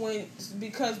like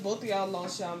because both of y'all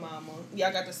lost y'all mama,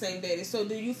 y'all got the same daddy. So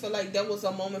do you feel like that was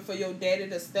a moment for your daddy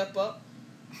to step up?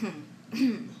 But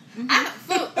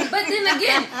then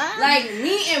again, like,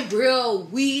 me and Brielle,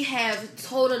 we have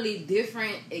totally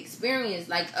different experience.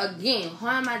 Like, again, her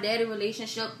and my daddy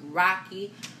relationship,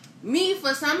 rocky. Me,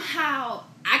 for somehow,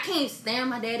 I can't stand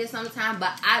my daddy sometimes,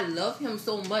 but I love him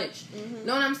so much.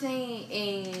 Know what I'm saying?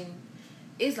 And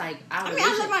it's like I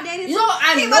love my daddy. You know,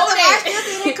 I know that.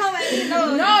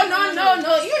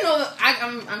 No. You know,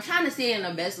 I'm trying to say it in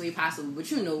the best way possible, but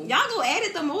you know, y'all go at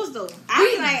it the most though.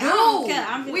 I don't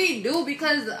care. We do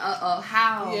because of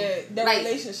how the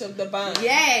relationship, the bond.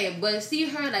 Yeah, but see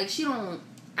her like she don't.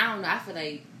 I don't know. I feel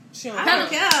like. I don't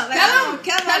care. Like,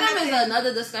 Tell him is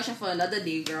another discussion for another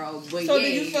day, girl. But so, do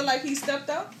you feel like he stepped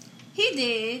up? He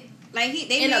did. Like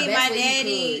they made my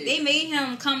daddy. They made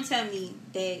him come tell me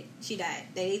that she died.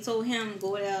 They told him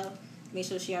go there, make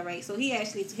sure she alright. So he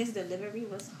actually his delivery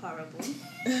was horrible.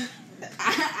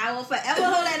 I will forever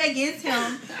hold that against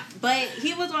him. But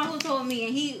he was the one who told me,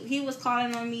 and he was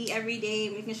calling on me every day,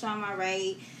 making sure I'm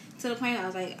alright. To the point where I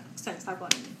was like, stop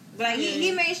calling me. But like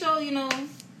he made sure, you know.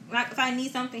 Like if I need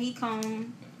something, he called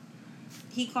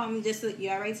me just to, you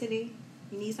alright today?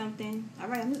 You need something?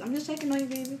 Alright, I'm just checking on you,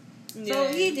 baby. Yeah. So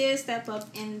he did step up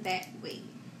in that way.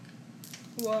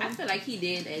 Well, I feel like he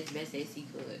did as best as he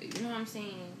could. You know what I'm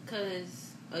saying?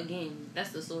 Because, again, that's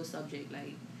the sole subject.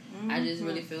 Like, I just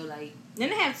really feel like...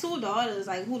 Then they have 2 daughters,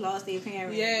 like, who lost their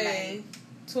parents. Yeah. Like,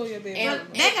 Toya baby. And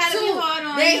that gotta be hard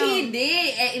on that him. He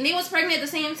did, and they was pregnant at the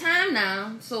same time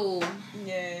now, so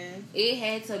yeah, it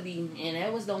had to be, and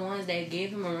that was the ones that gave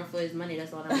him a run for his money.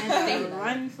 That's all I'm saying.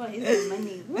 Run for his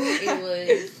money.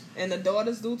 It was, and the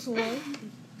daughters do too.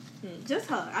 Just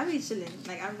her. I be chilling.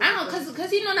 Like I don't know, cause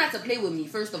he know not to play with me.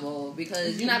 First of all,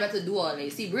 because you're not about to do all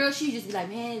that. See, real, she just be like,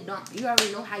 man, you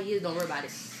already know how he is. Don't worry about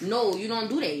it. No, you don't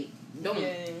do that. Don't,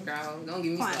 girl. Don't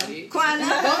get me started. Quana.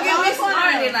 Don't get me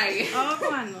started. Like,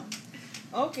 Quana.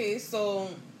 Okay, so,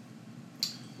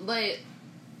 but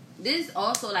this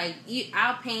also like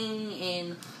our pain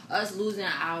and us losing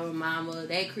our mama.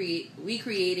 We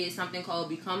created something called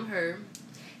Become Her.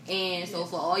 And so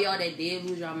for all y'all that did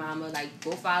lose your mama, like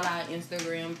go follow our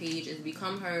Instagram page. It's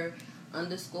Become Her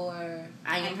 _I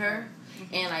am her.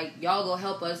 And like y'all go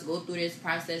help us go through this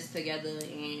process together.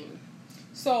 And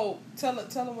so tell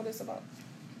them what it's about.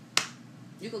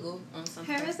 You could go on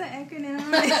something. Her is an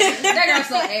acronym. That girl's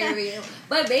so aggravating.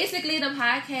 But basically, the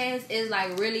podcast is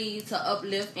like really to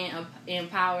uplift and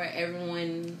empower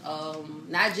everyone.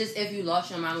 Not just if you lost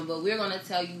your mama, but we're gonna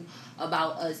tell you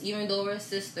about us. Even though we're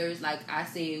sisters, like I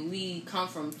said, we come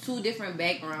from 2 different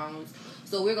backgrounds.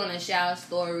 So we're gonna share our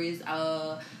stories.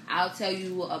 I'll tell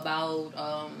you about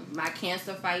my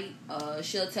cancer fight.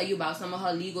 She'll tell you about some of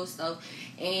her legal stuff,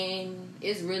 and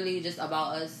it's really just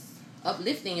about us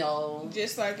uplifting y'all,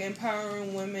 just like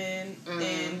empowering women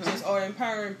and just or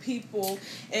empowering people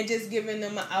and just giving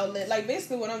them an outlet, like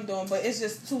basically what I'm doing, but it's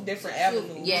just 2 different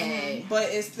avenues. But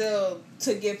it's still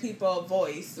to give people a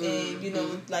voice. And you know,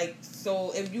 like,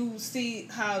 so if you see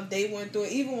how they went through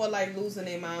it, even with like losing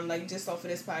their mom, like just off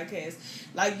of this podcast,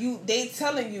 like they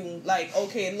telling you like,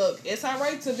 okay, look, it's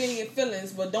alright to be in your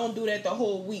feelings, but don't do that the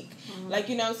whole week. Like,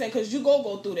 you know what I'm saying, because you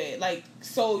go through that. Like,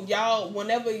 so y'all,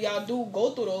 whenever y'all do go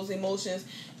through those emotions,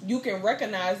 you can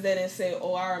recognize that and say,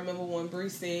 oh, I remember when Bree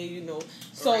said, you know.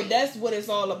 So that's what it's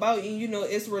all about. And, you know,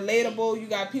 it's relatable. You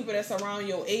got people that's around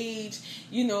your age,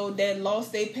 you know, that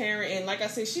lost their parent. And like I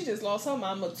said, she just lost her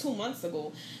mama 2 months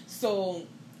ago. So,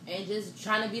 and just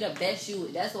trying to be the best you.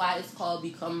 That's why it's called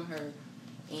Become Her.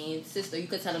 And sister, you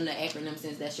could tell them the acronym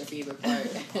since that's your favorite part.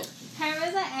 Her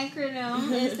is an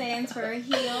acronym. It stands for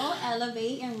Heal,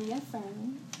 Elevate, and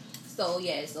Reaffirm. So,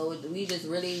 yeah, so we just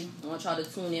really want y'all to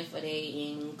tune in for that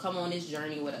and come on this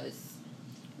journey with us.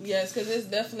 Yes, because it's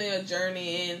definitely a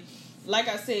journey. And like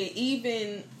I said,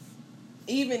 even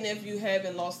if you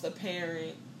haven't lost a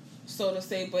parent, so to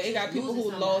say, but it got people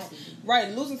who lost,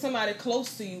 losing somebody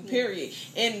close to you, period.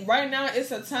 And right now,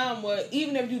 it's a time where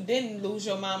even if you didn't lose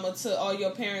your mama or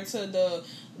your parent to the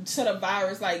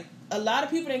virus, like, a lot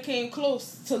of people that came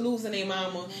close to losing their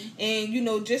mama. And, you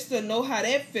know, just to know how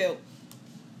that felt.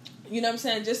 You know what I'm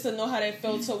saying? Just to know how that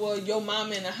felt to where your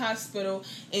mama in the hospital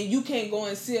and you can't go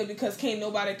and see her because can't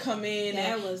nobody come in.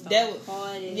 That was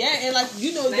hardest. Yeah, and like,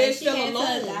 you know, like, they're still alone. She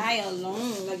had to lie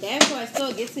alone. Like, that part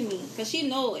still gets to me. Because she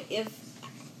know if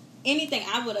anything,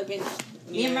 I would have been there.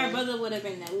 Me and my brother would have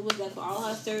been there. We was there for all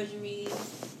her surgeries,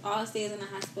 all her stays in the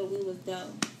hospital. We was there.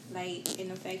 Like,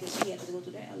 and the fact that she had to go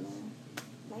through that alone.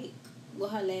 Like, what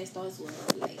her last thoughts were.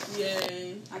 Like,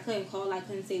 I couldn't call, I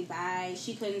couldn't say bye.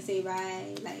 She couldn't say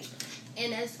bye. Like,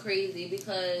 and that's crazy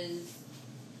because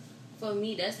for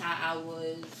me, that's how I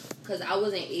was. Because I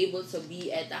wasn't able to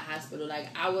be at the hospital. Like,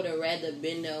 I would have rather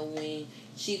been there when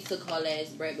she took her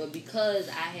last breath. But because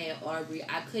I had Aubrey,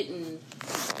 I couldn't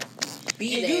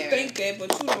be there. You think that,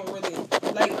 but you don't really.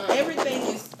 Like, everything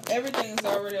is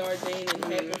already ordained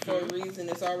and happened for a reason.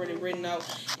 It's already written out.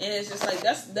 And it's just like,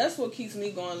 that's what keeps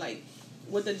me going. Like,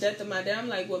 with the death of my dad, I'm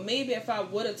like, well, maybe if I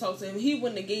would have talked to him, he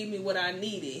wouldn't have gave me what I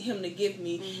needed him to give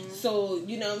me. Mm-hmm. So,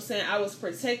 you know what I'm saying? I was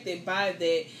protected by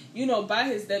that, you know, by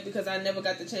his death, because I never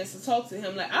got the chance to talk to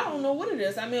him. Like, I don't know what it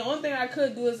is. I mean, only thing I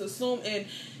could do is assume and,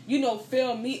 you know,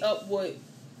 fill me up with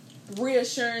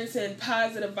reassurance and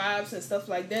positive vibes and stuff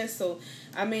like that. So,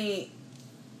 I mean,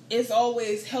 it's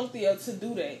always healthier to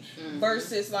do that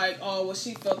versus like, oh, well,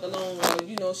 she felt alone, or,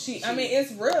 you know, I mean,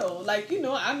 it's real. Like, you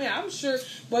know, I mean, I'm sure,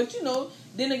 but, you know,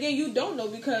 then again, you don't know,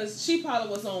 because she probably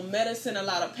was on medicine, a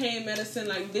lot of pain medicine,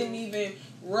 like, didn't even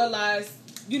realize,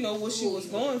 you know, what she was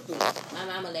going through. My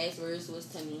mama last words was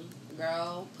to me,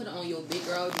 girl, put on your big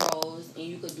girl drawers, and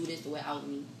you could do this without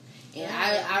me. And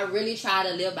I really try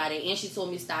to live by that. And she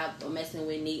told me stop messing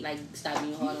with Nate, like, stop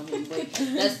being hard on him. But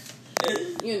that's,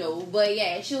 you know, but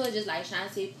yeah, she was just like,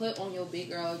 Shantae, put on your big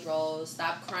girl drawers,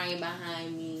 stop crying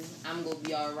behind me, I'm gonna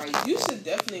be alright. You should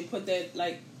definitely put that,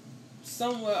 like,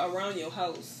 somewhere around your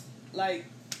house. Like,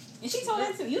 and she told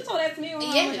that to me. You told that to me when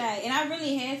I was like, and I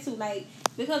really had to, like,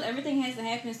 because everything has to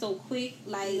happen so quick,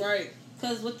 like, right.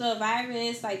 Because with the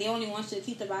virus, like, they only want you to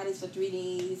keep the bodies for 3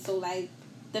 days. So, like,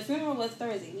 the funeral was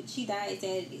Thursday. She died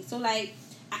Saturday. So, like,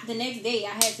 the next day,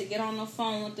 I had to get on the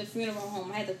phone with the funeral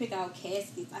home. I had to pick out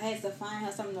caskets. I had to find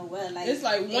her something to wear. Like, it's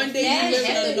like one day you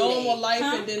live a normal life,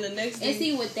 and then the next day. And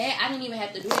see, with that, I didn't even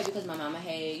have to do that because my mama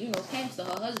had, you know, cancer,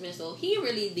 her husband. So he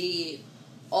really did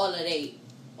all of that.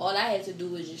 All I had to do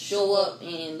was just show up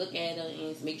and look at her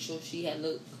and make sure she had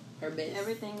looked her best.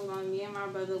 Everything was on me and my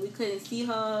brother. We couldn't see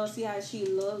her, see how she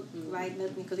looked, like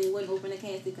nothing, because they wouldn't open the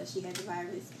casket because she had the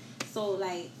virus. So,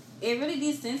 like, it really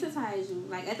desensitized you.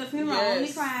 Like, at the funeral, I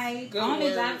only cried. I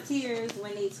only dropped tears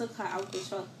when they took her out the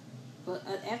truck. But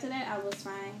after that, I was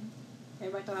fine.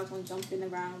 Everybody thought I was going to jump in the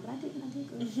ground. But I didn't. I did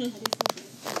good. I did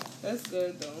so good. That's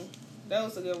good, though. That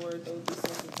was a good word, though,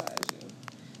 desensitize you.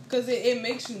 Because it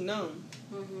makes you numb.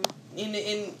 Mm-hmm.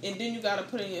 And then you got to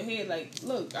put in your head, like,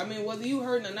 look, I mean, whether you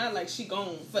hurting or not, like, she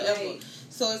gone forever. Right.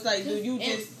 So it's like, do you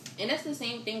just... And that's the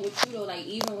same thing with you, though. Like,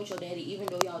 even with your daddy, even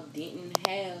though y'all didn't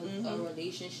have a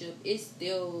relationship, it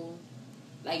still,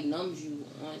 like, numbs you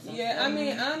on something. Yeah, I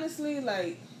mean, honestly,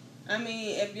 like, I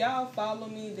mean, if y'all follow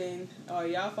me, then, or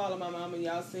y'all follow my mom and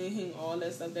y'all seen all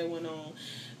that stuff that went on,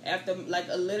 after, like,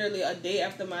 literally a day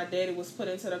after my daddy was put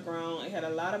into the ground, it had a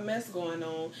lot of mess going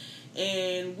on,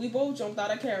 and we both jumped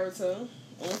out of character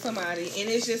on somebody, and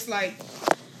it's just like,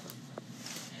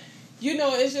 you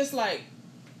know, it's just like,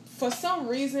 for some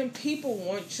reason, people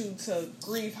want you to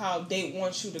grieve how they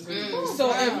want you to grieve.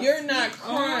 So if you're not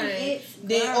crying,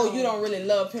 then, you don't really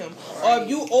love him. Right. Or if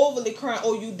you overly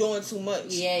crying, you doing too much.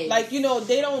 Yes. Like, you know,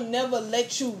 they don't never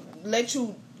let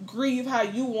you grieve how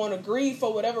you want to grieve.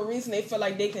 For whatever reason, they feel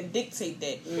like they can dictate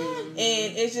that.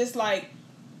 And it's just like,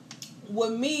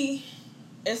 with me,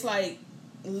 it's like,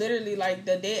 literally, like,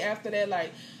 the day after that,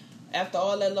 like, after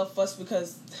all that love fuss,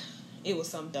 because it was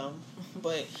something dumb.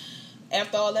 But...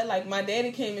 after all that, like, my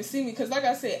daddy came and see me. Because, like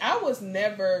I said, I was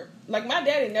never... like, my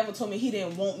daddy never told me he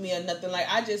didn't want me or nothing. Like,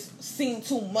 I just seen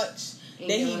too much that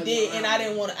he did. And I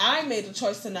didn't want to... I made the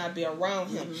choice to not be around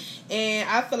him. And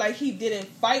I feel like he didn't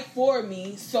fight for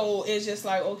me. So, it's just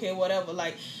like, okay, whatever.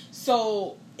 Like,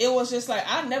 so... it was just like,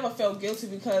 I never felt guilty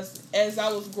because as I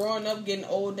was growing up, getting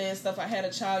older and stuff, I had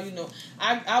a child, you know.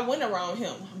 I went around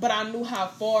him. But I knew how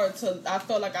far I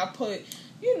felt like I put...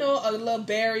 you know, a little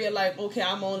barrier, like, okay,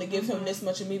 I'm only give him this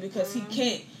much of me because he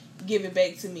can't give it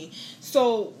back to me.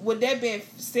 So, with that being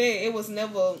said, it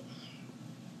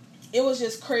was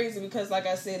just crazy because, like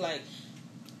I said, like,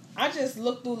 I just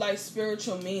look through, like,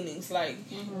 spiritual meanings, like,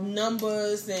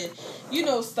 numbers and, you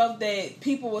know, stuff that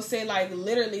people will say, like,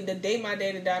 literally, the day my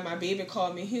daddy died, my baby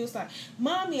called me. He was like,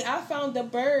 Mommy, I found the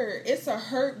bird. It's a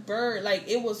hurt bird. Like,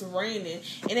 it was raining,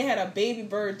 and it had a baby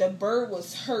bird. The bird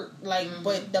was hurt, like,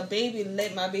 but the baby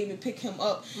let my baby pick him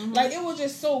up. Like, it was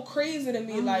just so crazy to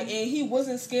me, like, and he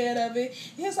wasn't scared of it.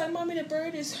 He was like, Mommy, the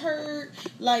bird is hurt.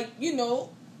 Like, you know,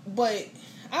 but...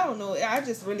 I don't know. I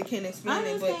just really can't explain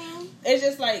it, but it's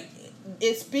just like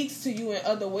it speaks to you in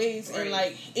other ways, and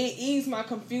like it eased my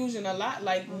confusion a lot.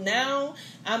 Like now,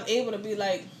 I'm able to be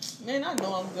like, man, I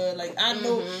know I'm good. Like I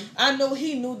know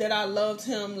he knew that I loved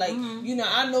him. Like you know,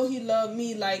 I know he loved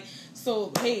me. Like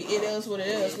so, hey, it is what it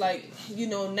is. Like you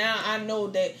know, now I know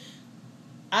that.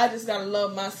 I just gotta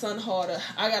love my son harder.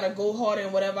 I gotta go harder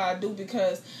in whatever I do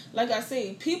because, like I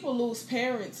say, people lose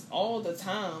parents all the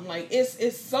time. Like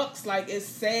it sucks. Like it's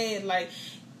sad. Like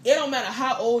it don't matter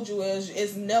how old you is,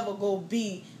 it's never gonna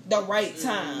be the right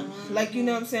time. Like, you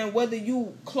know what I'm saying? Whether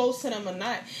you close to them or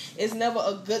not, it's never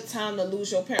a good time to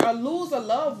lose your parent or lose a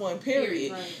loved one,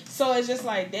 period. Right. So it's just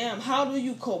like, damn, how do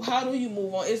you cope? How do you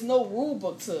move on? It's no rule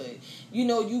book to it. You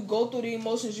know, you go through the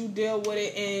emotions, you deal with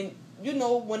it, and you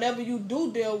know, whenever you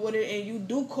do deal with it and you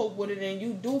do cope with it and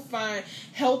you do find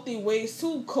healthy ways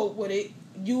to cope with it,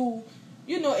 you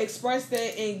know, express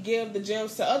that and give the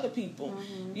gems to other people.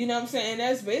 You know what I'm saying? And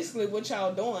that's basically what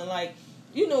y'all doing. Like,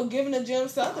 you know, giving the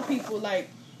gems to other people. Like,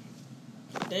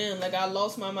 damn, like, I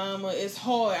lost my mama. It's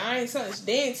hard.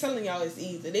 They ain't telling y'all it's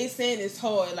easy. They saying it's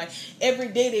hard. Like, every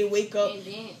day they wake up. And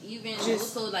then even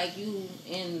also, like, you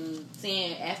and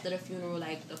saying after the funeral,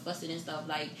 like, the fussing and stuff,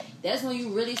 like, that's when you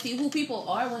really see who people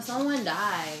are when someone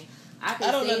die. I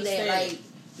don't say understand. that, like,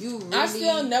 you really... I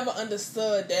still never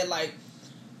understood that, like,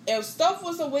 if stuff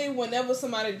was away whenever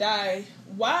somebody died,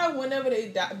 why whenever they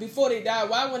die, before they die,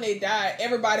 why when they die,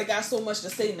 everybody got so much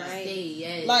to say now?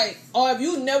 Yes. Like, or if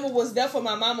you never was there for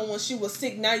my mama when she was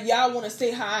sick, now y'all want to say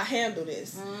how I handle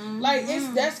this. Like,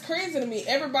 that's crazy to me.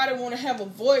 Everybody want to have a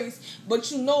voice,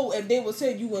 but you know if they would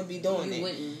say you wouldn't be doing it.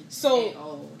 Wouldn't.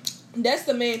 So that's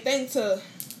the main thing, to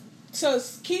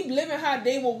keep living how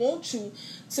they will want you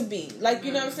to be. Like,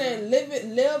 you know what I'm saying?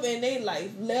 Live in their life.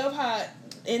 Live how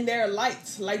in their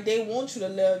lights, like they want you to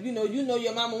live. You know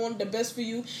your mama wanted the best for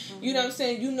you. You know what I'm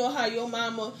saying? You know how your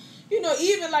mama, you know,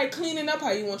 even like cleaning up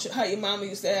how your mama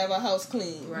used to have a house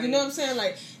clean. Right. You know what I'm saying?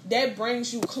 Like, that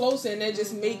brings you closer and that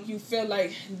just make you feel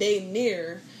like they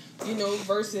near, you know,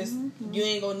 versus you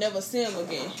ain't gonna never see them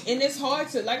again. And it's hard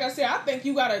to, like I said, I think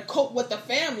you gotta cope with the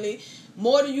family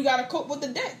more than you gotta cope with the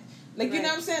death. Like, you know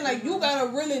what I'm saying? Like, you gotta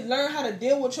really learn how to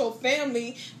deal with your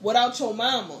family without your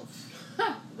mama.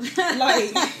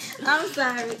 Like, I'm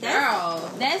sorry,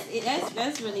 girl. That's it.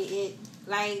 That's really it.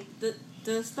 Like,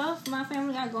 the stuff my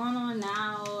family got going on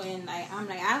now, and like I'm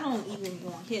like, I don't even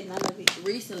want to hear none of it.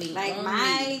 Recently, like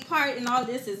my part in all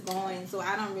this is going, so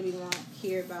I don't really want to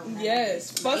hear about none of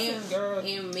it. Girl.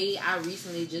 And me, I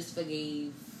recently just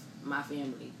forgave my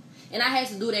family. And I had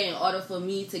to do that in order for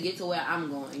me to get to where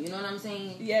I'm going. You know what I'm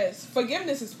saying? Yes.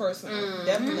 Forgiveness is personal.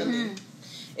 Definitely.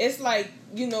 It's like,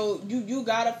 you know, you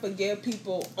gotta forgive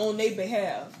people on their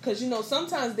behalf. Because, you know,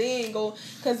 sometimes they ain't go...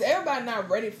 Because everybody not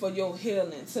ready for your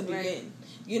healing to begin. Right.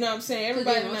 You know what I'm saying?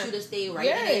 Everybody they want you to stay right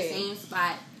in that same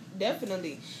spot.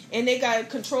 Definitely. And they got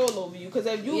control over you. Because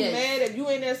if you mad, if you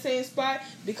in that same spot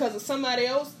because of somebody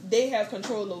else, they have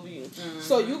control over you.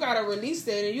 So you got to release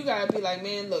that and you got to be like,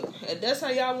 man, look, if that's how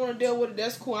y'all want to deal with it,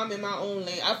 that's cool. I'm in my own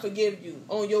lane. I forgive you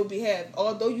on your behalf.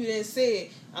 Although you didn't say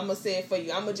it, I'm going to say it for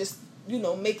you. I'm going to just, you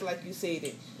know, make like you said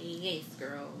it. Yes,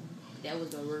 girl. That was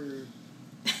the word.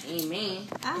 Amen.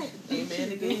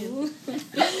 Amen again.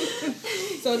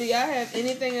 So do y'all have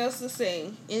anything else to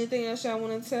say? Anything else y'all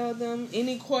want to tell them?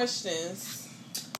 Any questions?